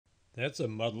That's a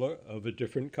muddler of a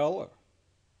different color.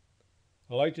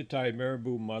 I like to tie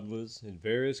marabou muddlers in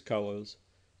various colors,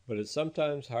 but it's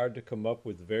sometimes hard to come up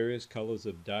with various colors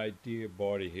of dyed deer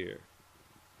body hair.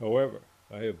 However,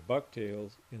 I have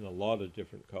bucktails in a lot of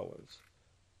different colors.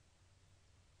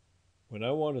 When I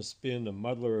want to spin a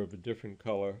muddler of a different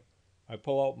color, I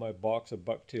pull out my box of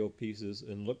bucktail pieces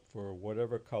and look for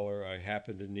whatever color I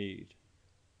happen to need.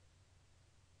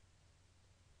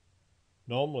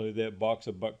 Normally that box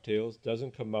of bucktails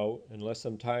doesn't come out unless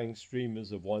I'm tying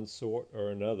streamers of one sort or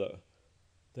another.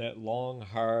 That long,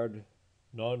 hard,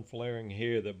 non-flaring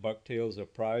hair that bucktails are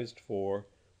prized for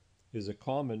is a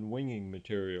common winging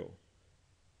material.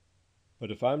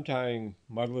 But if I'm tying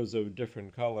muddlers of a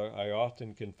different color, I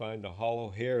often can find the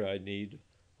hollow hair I need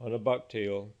on a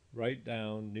bucktail right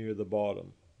down near the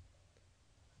bottom.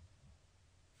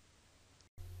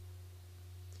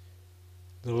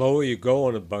 The lower you go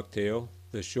on a bucktail,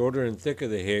 the shorter and thicker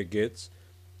the hair gets,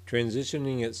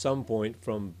 transitioning at some point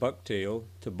from bucktail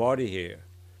to body hair.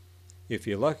 If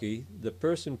you're lucky, the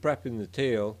person prepping the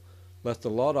tail left a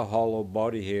lot of hollow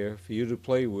body hair for you to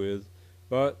play with,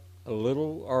 but a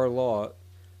little or a lot,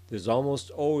 there's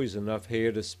almost always enough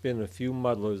hair to spin a few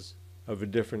muddlers of a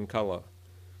different color.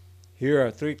 Here are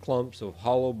 3 clumps of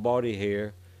hollow body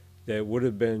hair that would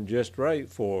have been just right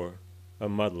for a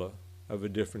muddler of a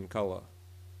different color.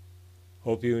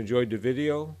 Hope you enjoyed the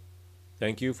video.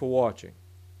 Thank you for watching.